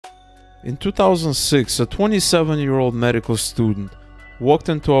In 2006, a 27-year-old medical student walked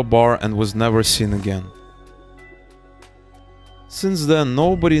into a bar and was never seen again. Since then,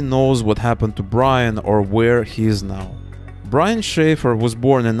 nobody knows what happened to Brian or where he is now. Brian Shaffer was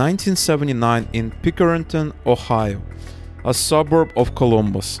born in 1979 in Pickerington, Ohio, a suburb of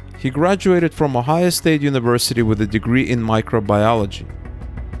Columbus. He graduated from Ohio State University with a degree in microbiology.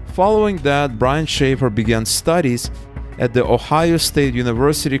 Following that, Brian Shaffer began studies at the Ohio State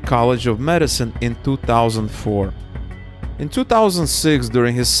University College of Medicine in 2004. In 2006,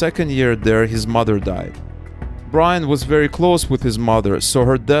 during his second year there, his mother died. Brian was very close with his mother, so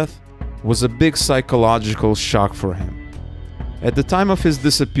her death was a big psychological shock for him. At the time of his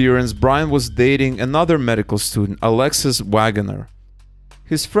disappearance, Brian was dating another medical student, Alexis Wagoner.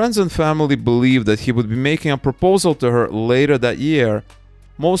 His friends and family believed that he would be making a proposal to her later that year,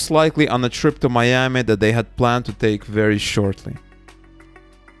 most likely on a trip to Miami that they had planned to take very shortly.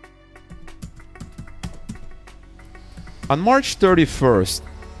 On March 31st,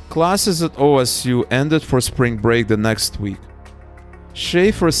 classes at OSU ended for spring break the next week.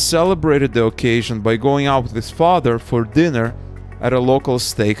 Shaffer celebrated the occasion by going out with his father for dinner at a local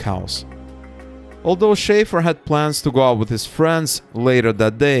steakhouse. Although Shaffer had plans to go out with his friends later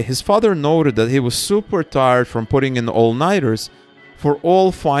that day, his father noted that he was super tired from putting in all-nighters for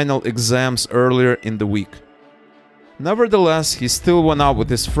all final exams earlier in the week. Nevertheless, he still went out with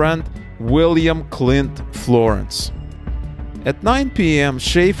his friend William Clint Florence. At 9 p.m.,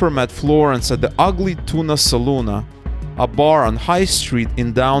 Shaffer met Florence at the Ugly Tuna Saloon, a bar on High Street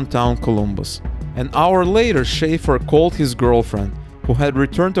in downtown Columbus. An hour later, Shaffer called his girlfriend, who had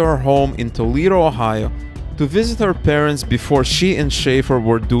returned to her home in Toledo, Ohio, to visit her parents before she and Shaffer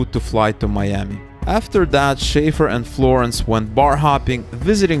were due to fly to Miami. After that, Shaffer and Florence went bar hopping,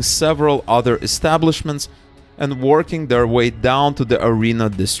 visiting several other establishments, and working their way down to the Arena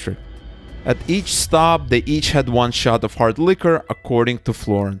District. At each stop, they each had one shot of hard liquor, according to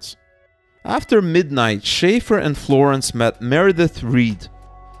Florence. After midnight, Shaffer and Florence met Meredith Reed,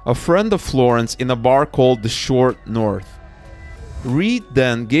 a friend of Florence, in a bar called the Short North. Reed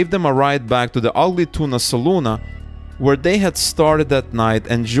then gave them a ride back to the Ugly Tuna Saloon, where they had started that night,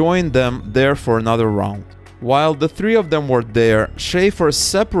 and joined them there for another round. While the three of them were there, Shaffer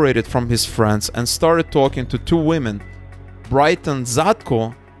separated from his friends and started talking to two women, Brighton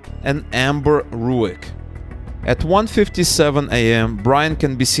Zatko and Amber Ruick. At 1:57 a.m., Brian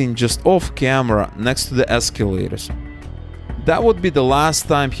can be seen just off camera next to the escalators. That would be the last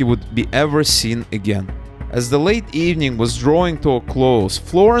time he would be ever seen again. As the late evening was drawing to a close,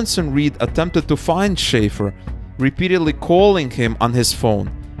 Florence and Reed attempted to find Shaffer, repeatedly calling him on his phone.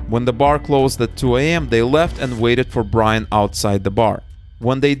 When the bar closed at 2 a.m., they left and waited for Brian outside the bar.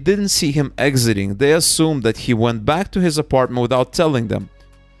 When they didn't see him exiting, they assumed that he went back to his apartment without telling them,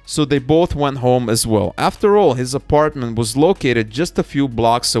 so they both went home as well. After all, his apartment was located just a few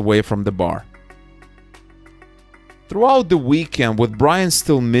blocks away from the bar. Throughout the weekend, with Brian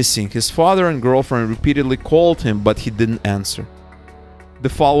still missing, his father and girlfriend repeatedly called him, but he didn't answer. The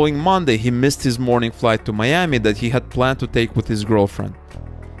following Monday, he missed his morning flight to Miami that he had planned to take with his girlfriend.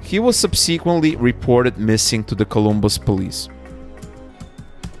 He was subsequently reported missing to the Columbus police.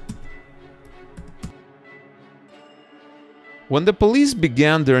 When the police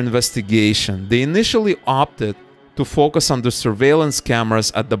began their investigation, they initially opted to focus on the surveillance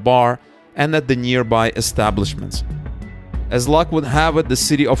cameras at the bar and at the nearby establishments. As luck would have it, the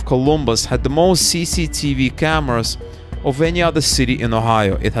city of Columbus had the most CCTV cameras of any other city in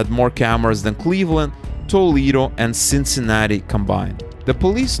Ohio. It had more cameras than Cleveland, Toledo, and Cincinnati combined. The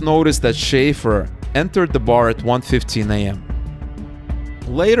police noticed that Shaffer entered the bar at 1:15 a.m.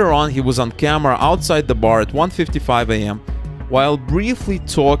 Later on, he was on camera outside the bar at 1:55 a.m. while briefly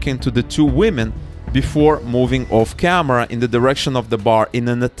talking to the two women before moving off camera in the direction of the bar in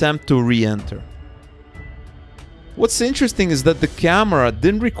an attempt to re-enter. What's interesting is that the camera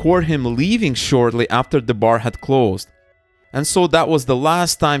didn't record him leaving shortly after the bar had closed, and so that was the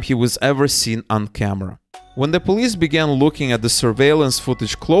last time he was ever seen on camera. When the police began looking at the surveillance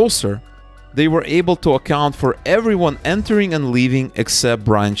footage closer, they were able to account for everyone entering and leaving except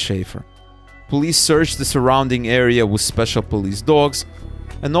Brian Shaffer. Police searched the surrounding area with special police dogs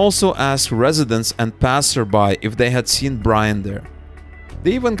and also asked residents and passerby if they had seen Brian there.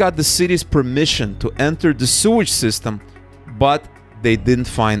 They even got the city's permission to enter the sewage system, but they didn't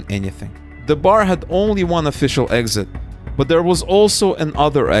find anything. The bar had only one official exit, but there was also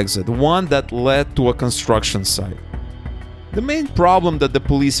another exit, one that led to a construction site. The main problem that the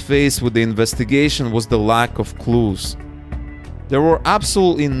police faced with the investigation was the lack of clues. There were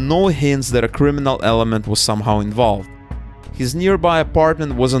absolutely no hints that a criminal element was somehow involved. His nearby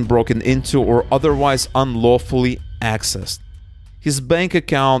apartment wasn't broken into or otherwise unlawfully accessed. His bank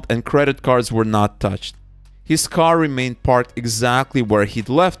account and credit cards were not touched. His car remained parked exactly where he'd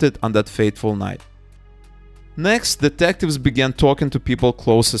left it on that fateful night. Next, detectives began talking to people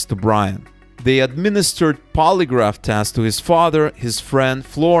closest to Brian. They administered polygraph tests to his father, his friend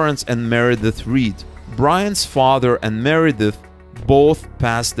Florence, and Meredith Reed. Brian's father and Meredith both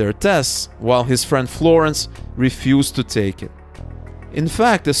passed their tests, while his friend Florence refused to take it. In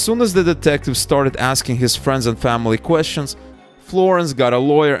fact, as soon as the detectives started asking his friends and family questions, Florence got a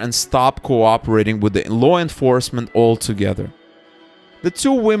lawyer and stopped cooperating with the law enforcement altogether. The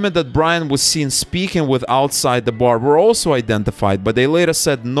two women that Brian was seen speaking with outside the bar were also identified, but they later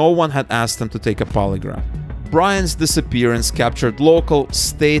said no one had asked them to take a polygraph. Brian's disappearance captured local,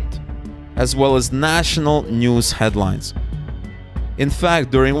 state, as well as national news headlines. In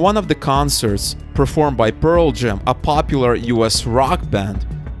fact, during one of the concerts performed by Pearl Jam, a popular US rock band,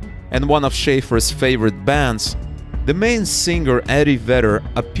 and one of Shaffer's favorite bands, the main singer Eddie Vedder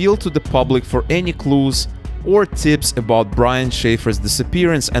appealed to the public for any clues or tips about Brian Shaffer's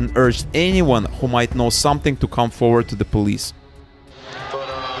disappearance and urged anyone who might know something to come forward to the police. But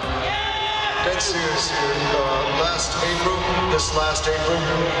dead serious here, this last April,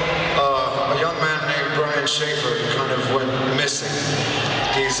 a young man named Brian Shaffer kind of went missing.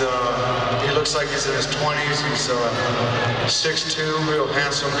 He looks like he's in his 20s. He's 6'2", real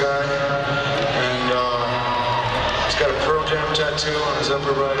handsome guy, and he's got a Pearl Jam tattoo on his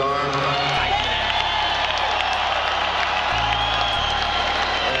upper right arm.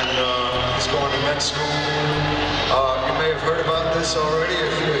 And he's going to med school. You may have heard about this already.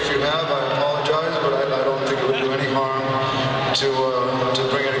 If you have, I apologize, but I don't think it would do any harm to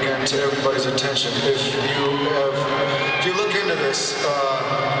bring it again to everybody's attention. If you look into this,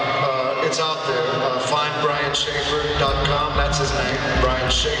 it's out there. FindBrianShaffer.com. That's his name, Brian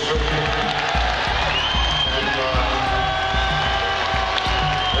Shaffer. And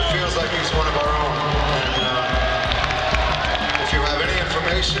it feels like he's one of our own. And if you have any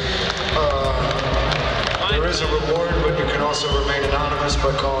information, there is a reward, but you can also remain anonymous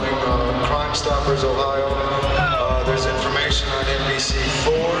by calling Crime Stoppers Ohio. There's information on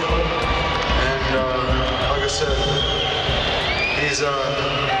NBC4, and like I said,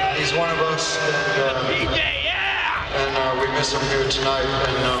 he's one of us, and we miss him here tonight,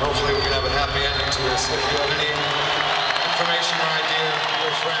 and hopefully we can have a happy ending to this. If you have any information or idea,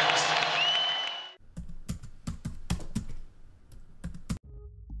 your friends.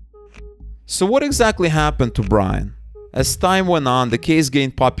 So what exactly happened to Brian? As time went on, the case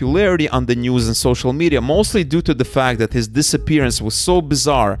gained popularity on the news and social media, mostly due to the fact that his disappearance was so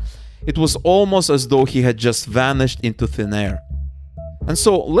bizarre, it was almost as though he had just vanished into thin air. And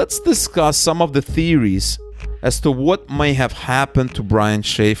so let's discuss some of the theories as to what may have happened to Brian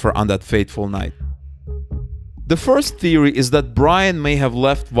Shaffer on that fateful night. The first theory is that Brian may have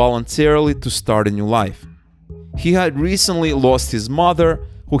left voluntarily to start a new life. He had recently lost his mother,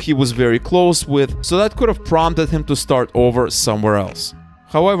 who he was very close with, so that could have prompted him to start over somewhere else.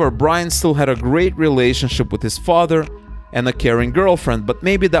 However, Brian still had a great relationship with his father and a caring girlfriend, but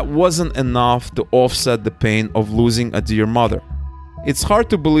maybe that wasn't enough to offset the pain of losing a dear mother. It's hard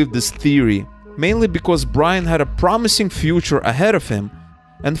to believe this theory, mainly because Brian had a promising future ahead of him,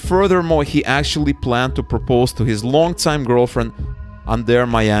 and furthermore, he actually planned to propose to his longtime girlfriend on their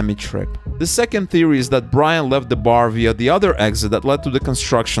Miami trip. The second theory is that Brian left the bar via the other exit that led to the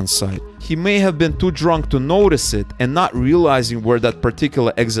construction site. He may have been too drunk to notice it, and not realizing where that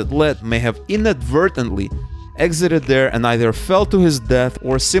particular exit led, may have inadvertently exited there and either fell to his death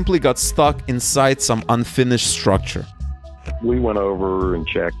or simply got stuck inside some unfinished structure. We went over and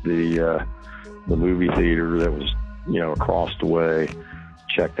checked the movie theater that was, across the way,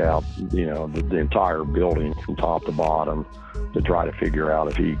 checked out, the entire building from top to bottom to try to figure out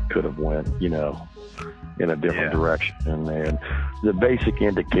if he could have went, in a different direction. And the basic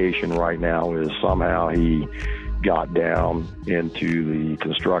indication right now is somehow he got down into the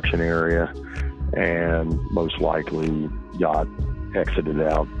construction area and most likely got exited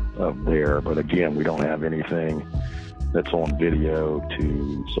out of there. But again, we don't have anything that's on video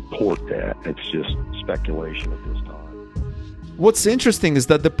to support that. It's just speculation at this time. What's interesting is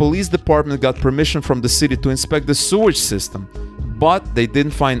that the police department got permission from the city to inspect the sewage system, but they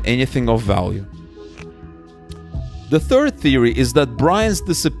didn't find anything of value. The third theory is that Brian's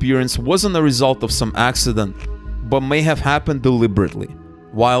disappearance wasn't a result of some accident, but may have happened deliberately.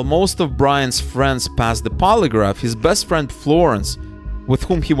 While most of Brian's friends passed the polygraph, his best friend Florence, with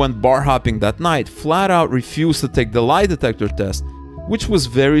whom he went bar hopping that night, flat out refused to take the lie detector test, which was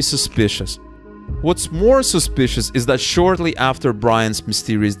very suspicious. What's more suspicious is that shortly after Brian's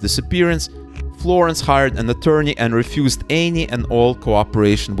mysterious disappearance, Florence hired an attorney and refused any and all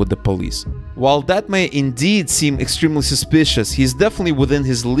cooperation with the police. While that may indeed seem extremely suspicious, he's definitely within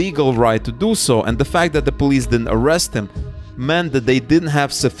his legal right to do so, and the fact that the police didn't arrest him meant that they didn't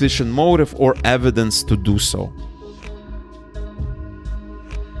have sufficient motive or evidence to do so.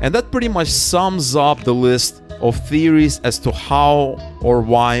 And that pretty much sums up the list of theories as to how or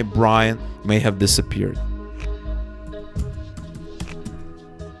why Brian may have disappeared.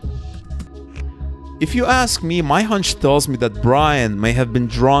 If you ask me, my hunch tells me that Brian may have been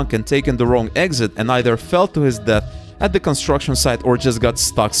drunk and taken the wrong exit and either fell to his death at the construction site or just got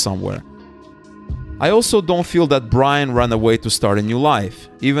stuck somewhere. I also don't feel that Brian ran away to start a new life.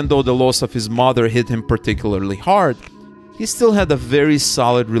 Even though the loss of his mother hit him particularly hard, he still had a very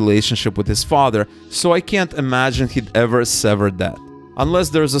solid relationship with his father, so I can't imagine he'd ever sever that. Unless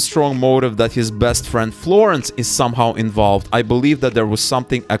there's a strong motive that his best friend Florence is somehow involved, I believe that there was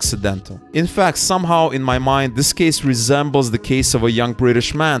something accidental. In fact, somehow in my mind, this case resembles the case of a young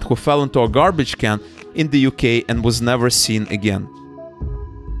British man who fell into a garbage can in the UK and was never seen again.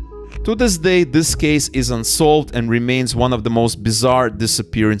 To this day, this case is unsolved and remains one of the most bizarre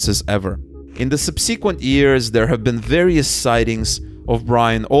disappearances ever. In the subsequent years, there have been various sightings of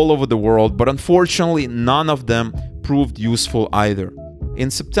Brian all over the world, but unfortunately, none of them proved useful either. In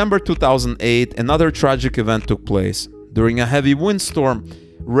September 2008, another tragic event took place. During a heavy windstorm,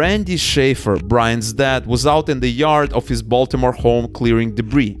 Randy Shaffer, Brian's dad, was out in the yard of his Baltimore home clearing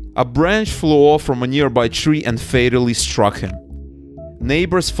debris. A branch flew off from a nearby tree and fatally struck him.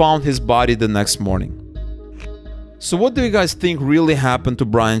 Neighbors found his body the next morning. So what do you guys think really happened to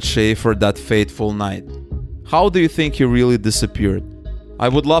Brian Shaffer that fateful night? How do you think he really disappeared? I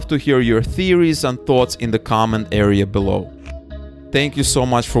would love to hear your theories and thoughts in the comment area below. Thank you so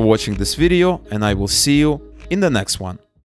much for watching this video, and I will see you in the next one.